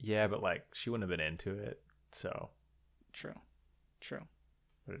 Yeah, but like she wouldn't have been into it. So, true.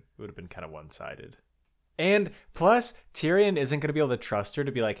 It would have been kind of one-sided. And plus, Tyrion isn't going to be able to trust her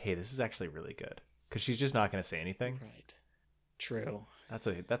to be like, "Hey, this is actually really good," because she's just not going to say anything. Right. True.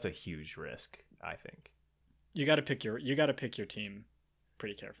 That's a huge risk, I think. You got to pick your team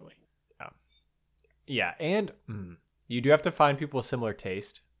pretty carefully. Yeah, and you do have to find people with similar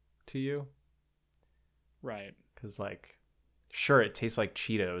taste to you. Right. Because like. Sure, it tastes like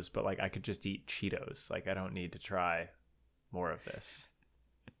Cheetos, but like I could just eat Cheetos. Like I don't need to try more of this.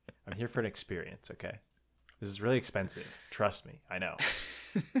 I'm here for an experience, okay? This is really expensive. Trust me, I know.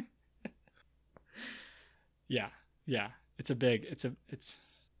 Yeah. It's I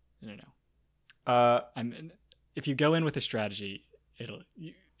don't know. if you go in with a strategy,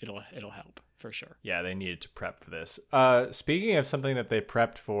 it'll help for sure. Yeah, they needed to prep for this. Speaking of something that they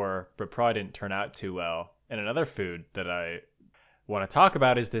prepped for but probably didn't turn out too well, and another food that I want to talk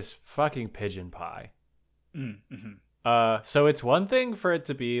about is this fucking pigeon pie. Mm-hmm. So it's one thing for it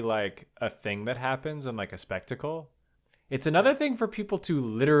to be like a thing that happens and like a spectacle. It's another thing for people to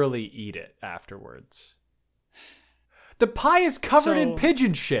literally eat it afterwards. The pie is covered in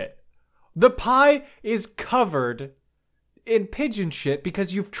pigeon shit. The pie is covered in pigeon shit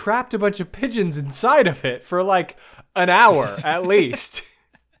because you've trapped a bunch of pigeons inside of it for like an hour at least.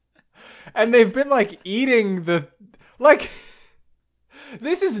 And they've been like eating the... Like,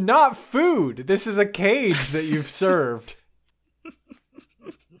 this is not food. This is a cage that you've served.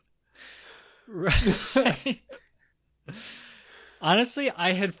 Right. Honestly,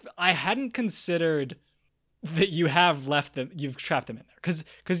 I hadn't considered that you've trapped them in there,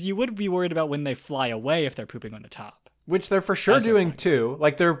 because you would be worried about when they fly away if they're pooping on the top, which they're for sure doing too.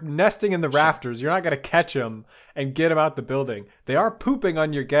 Like, they're nesting in the rafters. You're not going to catch them and get them out the building. They are pooping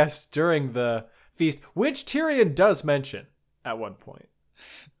on your guests during the feast, which Tyrion does mention at one point,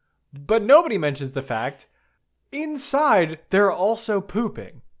 but nobody mentions the fact inside they're also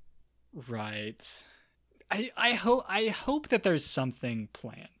pooping. Right. I hope that there's something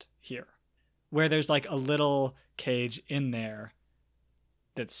planned here where there's like a little cage in there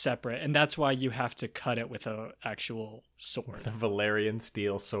that's separate, and that's why you have to cut it with a actual sword. The Valyrian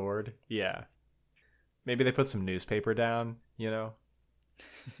steel sword. Yeah. Maybe they put some newspaper down,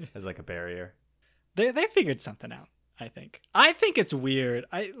 as like a barrier. They figured something out, I think. I think it's weird.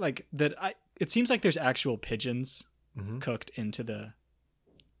 It seems like there's actual pigeons cooked into the...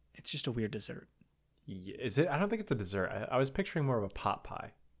 It's just a weird dessert. Is it? I don't think it's a dessert. I was picturing more of a pot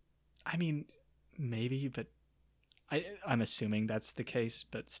pie. I mean, maybe, but I'm assuming that's the case,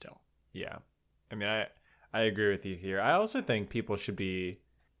 but still. Yeah. I mean, I agree with you here. I also think people should be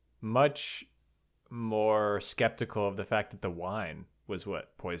much more skeptical of the fact that the wine was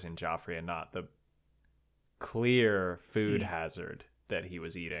what poisoned Joffrey and not the clear food hazard that he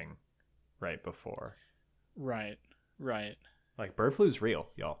was eating right before. Right. Like, bird flu's real,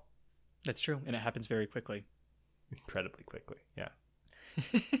 y'all. That's true, and it happens very quickly. Incredibly quickly, yeah.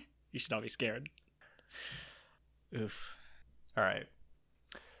 You should all be scared. Oof. All right.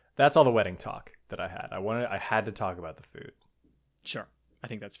 That's all the wedding talk that I had. I had to talk about the food. Sure. I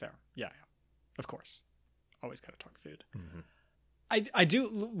think that's fair. Yeah. Of course. Always got to talk food. Mm-hmm. I do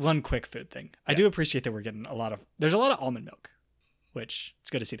one quick food thing. Yeah. I do appreciate that we're getting there's a lot of almond milk, which it's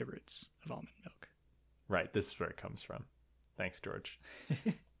good to see the roots of almond milk. Right. This is where it comes from. Thanks, George.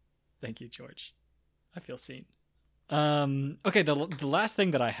 Thank you, George. I feel seen. Okay, the last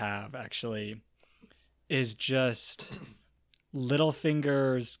thing that I have actually is just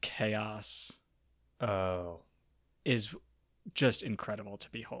Littlefinger's chaos. Oh, is just incredible to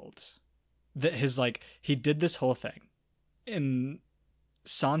behold. That he did this whole thing, and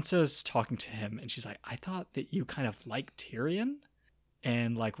Sansa's talking to him, and she's like, "I thought that you kind of liked Tyrion,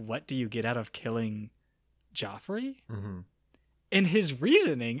 and like, what do you get out of killing Joffrey?" Mm-hmm. And his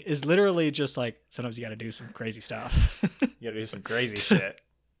reasoning is literally just like, sometimes you got to do some crazy stuff. You got to do some crazy shit.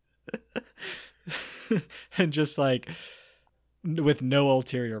 And just like, with no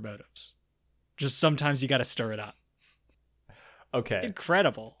ulterior motives. Just sometimes you got to stir it up. Okay.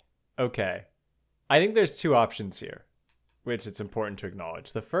 Incredible. Okay. I think there's two options here, which it's important to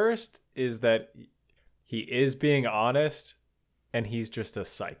acknowledge. The first is that he is being honest, and he's just a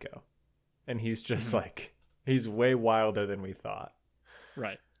psycho. And he's just like... He's way wilder than we thought.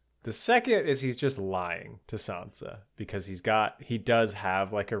 Right. The second is he's just lying to Sansa because he does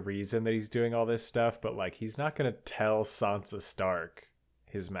have like a reason that he's doing all this stuff, but like he's not going to tell Sansa Stark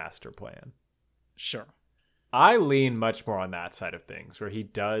his master plan. Sure. I lean much more on that side of things where he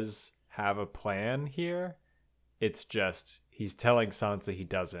does have a plan here. It's just he's telling Sansa he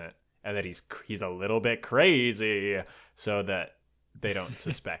doesn't, and that he's a little bit crazy so that they don't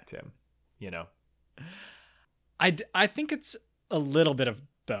suspect him, I think it's a little bit of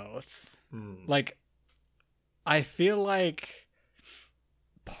both. Like, I feel like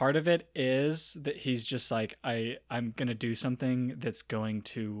part of it is that he's just like, I'm going to do something that's going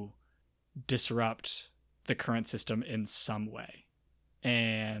to disrupt the current system in some way.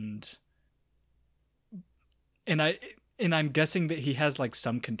 And I'm guessing that he has like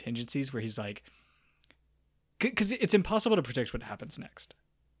some contingencies where he's like, because it's impossible to predict what happens next,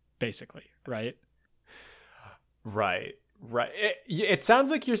 basically, right? Right. It sounds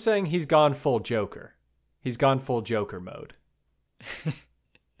like you're saying he's gone full Joker. He's gone full Joker mode.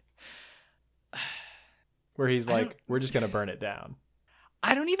 Where he's like, we're just going to burn it down.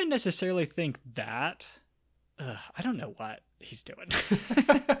 I don't even necessarily think that. I don't know what he's doing.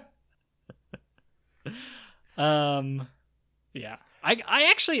 Yeah. I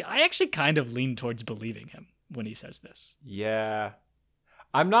actually kind of lean towards believing him when he says this. Yeah.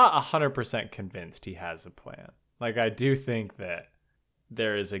 I'm not 100% convinced he has a plan. Like, I do think that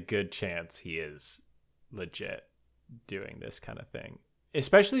there is a good chance he is legit doing this kind of thing.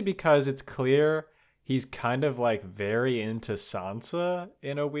 Especially because it's clear he's kind of like very into Sansa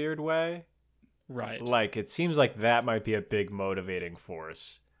in a weird way. Right. Like, it seems like that might be a big motivating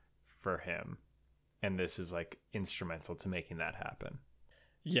force for him. And this is like instrumental to making that happen.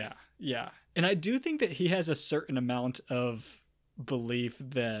 Yeah. Yeah. And I do think that he has a certain amount of belief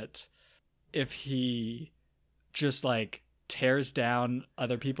that if he just like tears down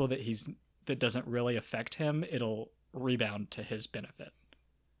other people that doesn't really affect him, it'll rebound to his benefit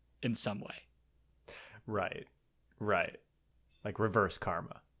in some way. Right. Like reverse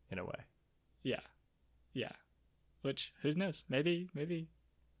karma in a way. Yeah. Which, who knows? Maybe.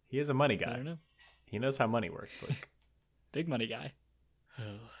 He is a money guy. I don't know. He knows how money works. Like, big money guy.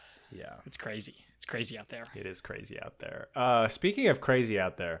 Yeah. It's crazy. It's crazy out there. It is crazy out there. Speaking of crazy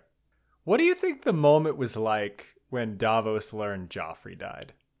out there, what do you think the moment was like when Davos learned Joffrey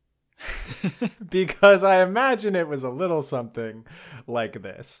died? Because I imagine it was a little something like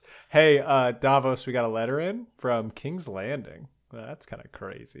this. Hey, Davos, we got a letter in from King's Landing. Well, that's kind of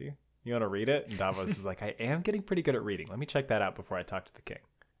crazy. You want to read it? And Davos is like, I am getting pretty good at reading. Let me check that out before I talk to the king.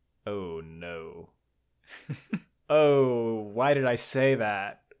 Oh, no. Oh, why did I say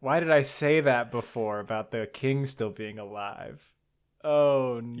that? Why did I say that before about the king still being alive?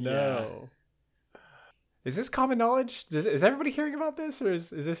 Oh, no. Yeah. Is this common knowledge? Is everybody hearing about this? Or is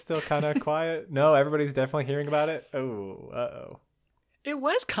this still kind of quiet? No, everybody's definitely hearing about it? Oh, uh-oh. It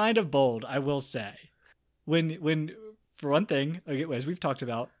was kind of bold, I will say. When for one thing, as we've talked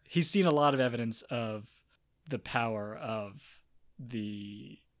about, he's seen a lot of evidence of the power of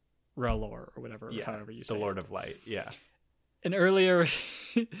the R'hllor or whatever, however you say the Lord it. of Light, yeah. And earlier,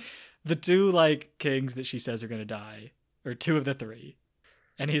 the two like kings that she says are going to die, or two of the three,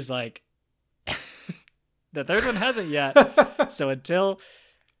 and he's like, the third one hasn't yet. So until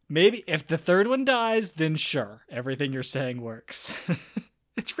maybe if the third one dies, then sure, everything you're saying works.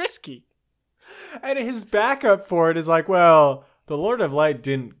 It's risky. And his backup for it is like, well, the Lord of Light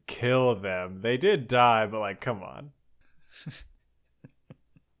didn't kill them. They did die, but like, come on.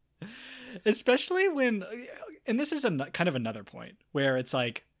 Especially when, and this is kind of another point where it's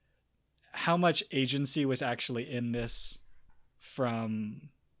like, how much agency was actually in this from,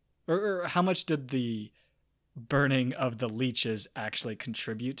 or how much did the burning of the leeches actually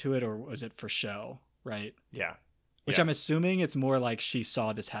contribute to it, or was it for show, right? Yeah. Which I'm assuming it's more like she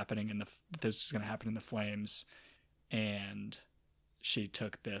saw this happening this is going to happen in the flames, and she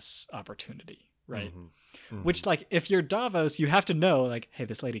took this opportunity, right? Mm-hmm. Mm-hmm. Which, like, if you're Davos, you have to know, like, hey,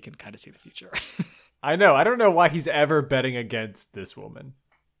 this lady can kind of see the future. I know. I don't know why he's ever betting against this woman.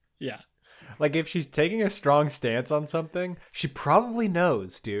 Yeah. Like, if she's taking a strong stance on something, she probably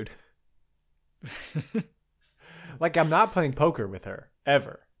knows, dude. Like, I'm not playing poker with her,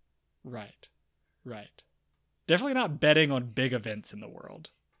 ever. Right. Definitely not betting on big events in the world.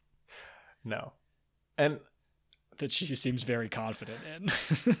 No. And that she seems very confident in.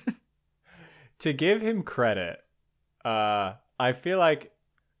 To give him credit, I feel like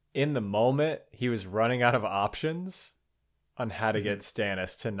in the moment he was running out of options on how to get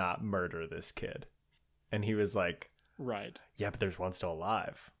Stannis to not murder this kid. And he was like, right. Yeah, but there's one still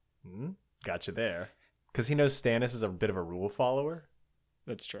alive. Gotcha there. Because he knows Stannis is a bit of a rule follower.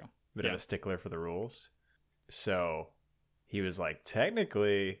 That's true. Bit of a stickler for the rules. So he was like,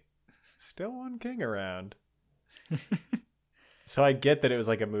 technically, still one king around. So I get that it was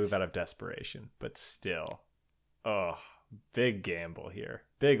like a move out of desperation, but still, big gamble here.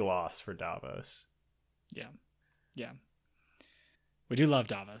 Big loss for Davos. Yeah. We do love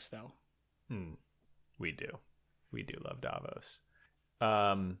Davos, though. We do love Davos.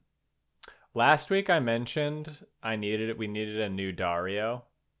 Last week I mentioned we needed a new Daario.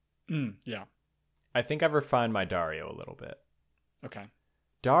 Yeah. I think I've refined my Daario a little bit. Okay.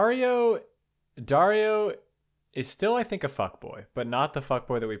 Daario is still, I think, a fuckboy, but not the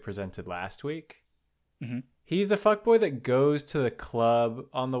fuckboy that we presented last week. Mm-hmm. He's the fuckboy that goes to the club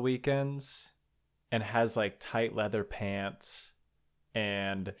on the weekends and has like tight leather pants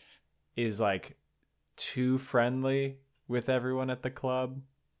and is like too friendly with everyone at the club.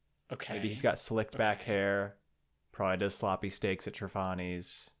 Okay. Maybe he's got slicked back hair. Probably does sloppy steaks at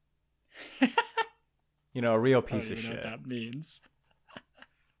Trefani's. You know, a real piece of shit. I don't know what that means.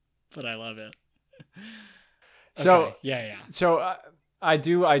 But I love it. So okay. Yeah. So I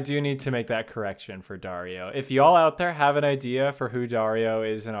do need to make that correction for Dario. If y'all out there have an idea for who Dario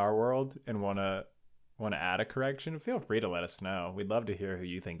is in our world and want to add a correction, feel free to let us know. We'd love to hear who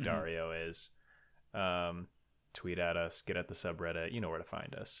you think Dario is. Tweet at us, get at the subreddit. You know where to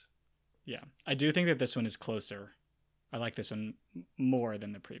find us. Yeah, I do think that this one is closer. I like this one more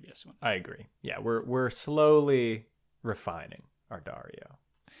than the previous one. I agree. Yeah, we're slowly refining our Dario.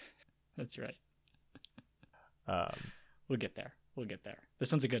 That's right. We'll get there.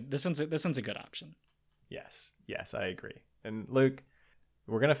 This one's a good option. Yes, I agree. And Luke,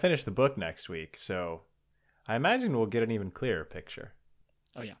 we're gonna finish the book next week, so I imagine we'll get an even clearer picture.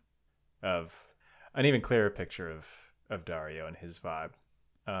 Oh yeah. Of Dario and his vibe.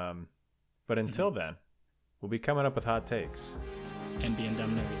 But until then, we'll be coming up with hot takes and being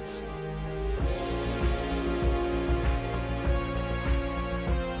dumb nerds.